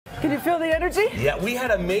Can you feel the energy? Yeah, we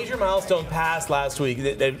had a major milestone pass last week.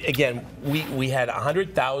 Again, we had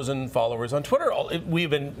 100,000 followers on Twitter.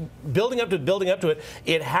 We've been building up to it.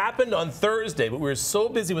 It happened on Thursday, but we were so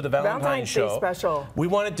busy with the Valentine's show. Day special. We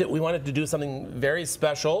wanted to do something very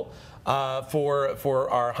special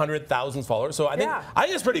for our 100,000 followers. So I think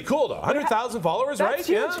it's pretty cool though. 100,000 followers, That's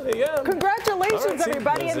right? Huge. Yeah. Congratulations, right,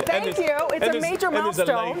 everybody, and thank you. It's a major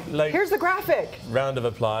milestone. Here's the graphic. Round of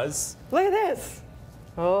applause. Look at this.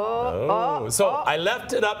 I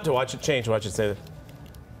left it up to watch it change. Watch it say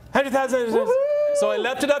 100,000. So I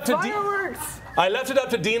left it up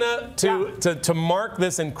to Dina to mark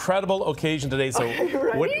this incredible occasion today. So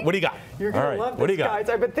what do you got? You're gonna love this, guys.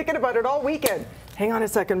 I've been thinking about it all weekend. Hang on a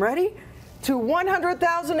second. Ready? To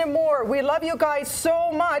 100,000 and more. We love you guys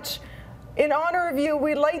so much. In honor of you,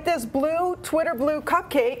 we light this blue Twitter blue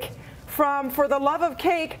cupcake from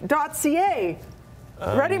fortheloveofcake.ca.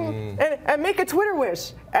 Ready? And make a Twitter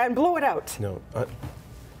wish and blow it out. No.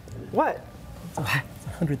 What?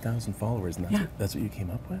 100,000 followers, and that's what you came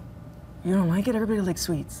up with? You don't like it? Everybody likes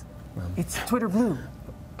sweets. It's Twitter blue.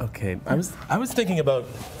 Okay. I was thinking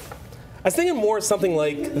more something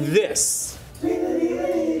like this.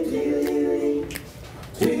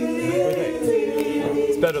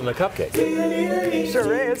 It's better than a cupcake.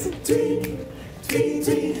 Sure is.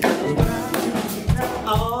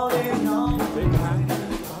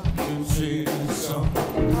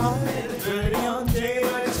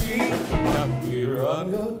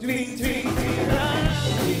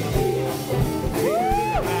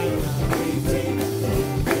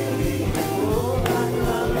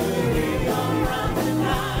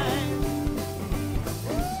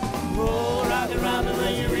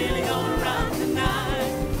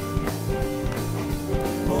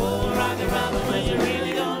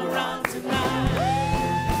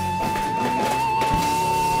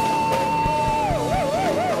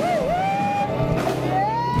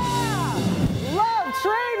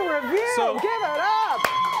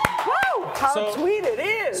 How sweet it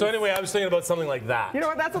is. So anyway, I was thinking about something like that. You know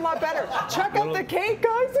what? That's a lot better. Check out the cake,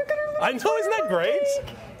 guys. Look at her. I know, isn't that great?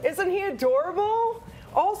 Isn't he adorable?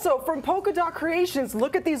 Also, from Polka Dot Creations,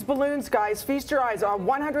 look at these balloons, guys. Feast your eyes on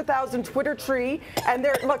 100,000 Twitter tree. And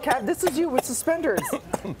there, look, Kev, this is you with suspenders.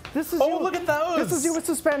 This is you. Look at those. This is you with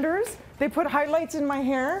suspenders. They put highlights in my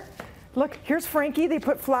hair. Look, here's Frankie. They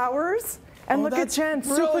put flowers. And look at Jen,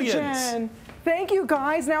 brilliant. Super Jen. Thank you,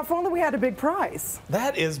 guys. Now, if only we had a big prize.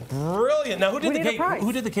 That is brilliant. Now, who did the cake?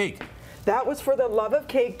 Who did the cake? That was for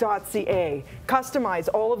theloveofcake.ca. Customized.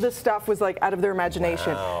 All of this stuff was like out of their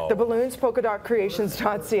imagination. Wow. The balloons,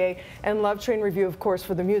 polkadotcreations.ca, and Love Train Review, of course,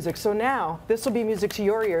 for the music. So now, this will be music to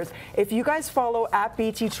your ears. If you guys follow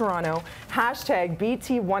 @BT Toronto, hashtag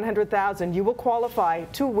BT100,000, you will qualify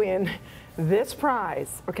to win this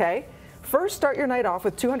prize, okay? First, start your night off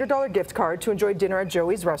with $200 gift card to enjoy dinner at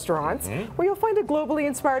Joey's Restaurants, where you'll find a globally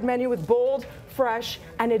inspired menu with bold, fresh,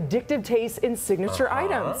 and addictive tastes in signature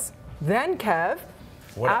items. Then, Kev,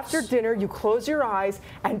 after dinner, you close your eyes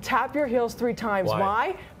and tap your heels 3 times.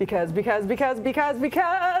 Why? Because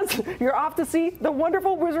you're off to see the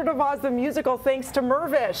wonderful Wizard of Oz, the musical, thanks to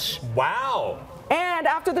Mervish. Wow. And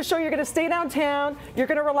after the show, you're going to stay downtown. You're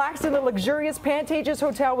going to relax in the luxurious Pantages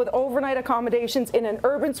Hotel with overnight accommodations in an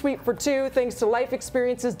urban suite for 2, thanks to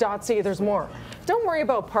lifeexperiences.ca. There's more. Don't worry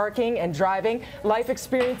about parking and driving.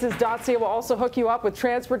 Lifeexperiences.ca will also hook you up with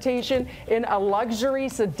transportation in a luxury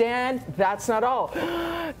sedan. That's not all.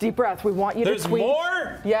 Deep breath. We want you to tweet. There's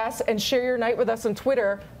more? Yes, and share your night with us on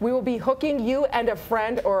Twitter. We will be hooking you and a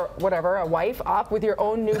friend or whatever, a wife, up with your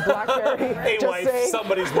own new BlackBerry. A wife,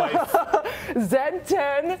 somebody's wife.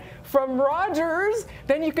 Z10 from Rogers.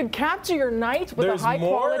 Then you can capture your night with a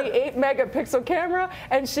high-quality 8-megapixel camera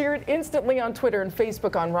and share it instantly on Twitter and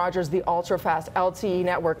Facebook on Rogers, the ultra-fast LTE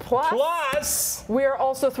network. Plus, we are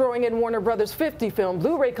also throwing in Warner Brothers 50-film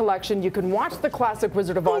Blu-ray collection. You can watch the classic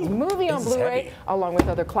Wizard of Oz movie on Blu-ray, along with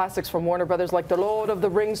other classics from Warner Brothers like the Lord of the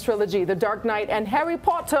Rings trilogy, The Dark Knight, and Harry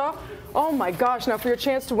Potter. Oh my gosh, now for your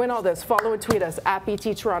chance to win all this, follow and tweet us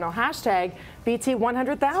 @BT Toronto, hashtag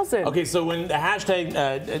BT100,000. Okay, so when the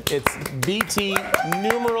hashtag, it's BT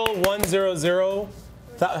numeral 100.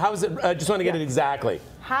 How is it? I just want to get it exactly.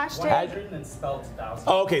 Hashtag. And spelled 1,000.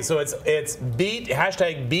 Oh, okay, so it's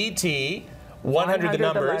hashtag BT 100 the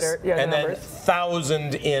numbers, and then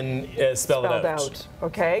 1,000 in spelled out.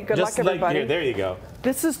 Okay, good luck, everybody. Here, there you go.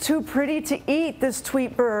 This is too pretty to eat, this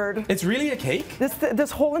tweet bird. It's really a cake? This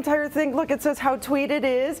whole entire thing, look, it says how tweet it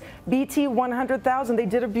is, BT 100,000. They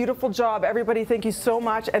did a beautiful job. Everybody, thank you so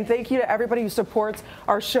much. And thank you to everybody who supports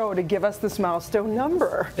our show to give us this milestone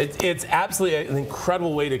number. It's absolutely an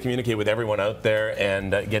incredible way to communicate with everyone out there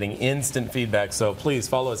and getting instant feedback. So please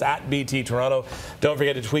follow us at BT Toronto. Don't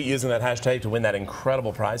forget to tweet using that hashtag to win that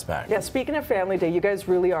incredible prize pack. Yeah, speaking of Family Day, you guys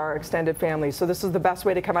really are extended family. So this is the best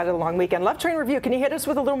way to come out of the long weekend. Love Train Review, can you hit us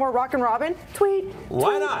with a little more Rock and Robin? Tweet.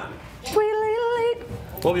 Why not? Tweet, leet.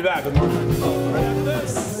 We'll be back with more right after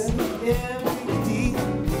this.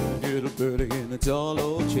 Little birdie in its all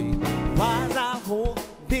okay. Why's our whole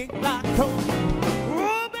big black coat?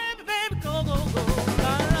 Oh, baby, baby, go, go, go.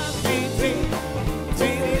 Run, tweet, tweet.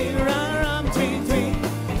 Tweet, run, tweet, tweet.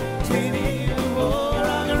 Tweet, oh,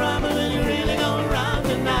 rock and robin, when you really gonna rock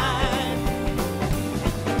tonight.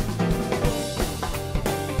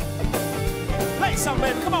 Play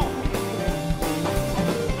something, baby, come on.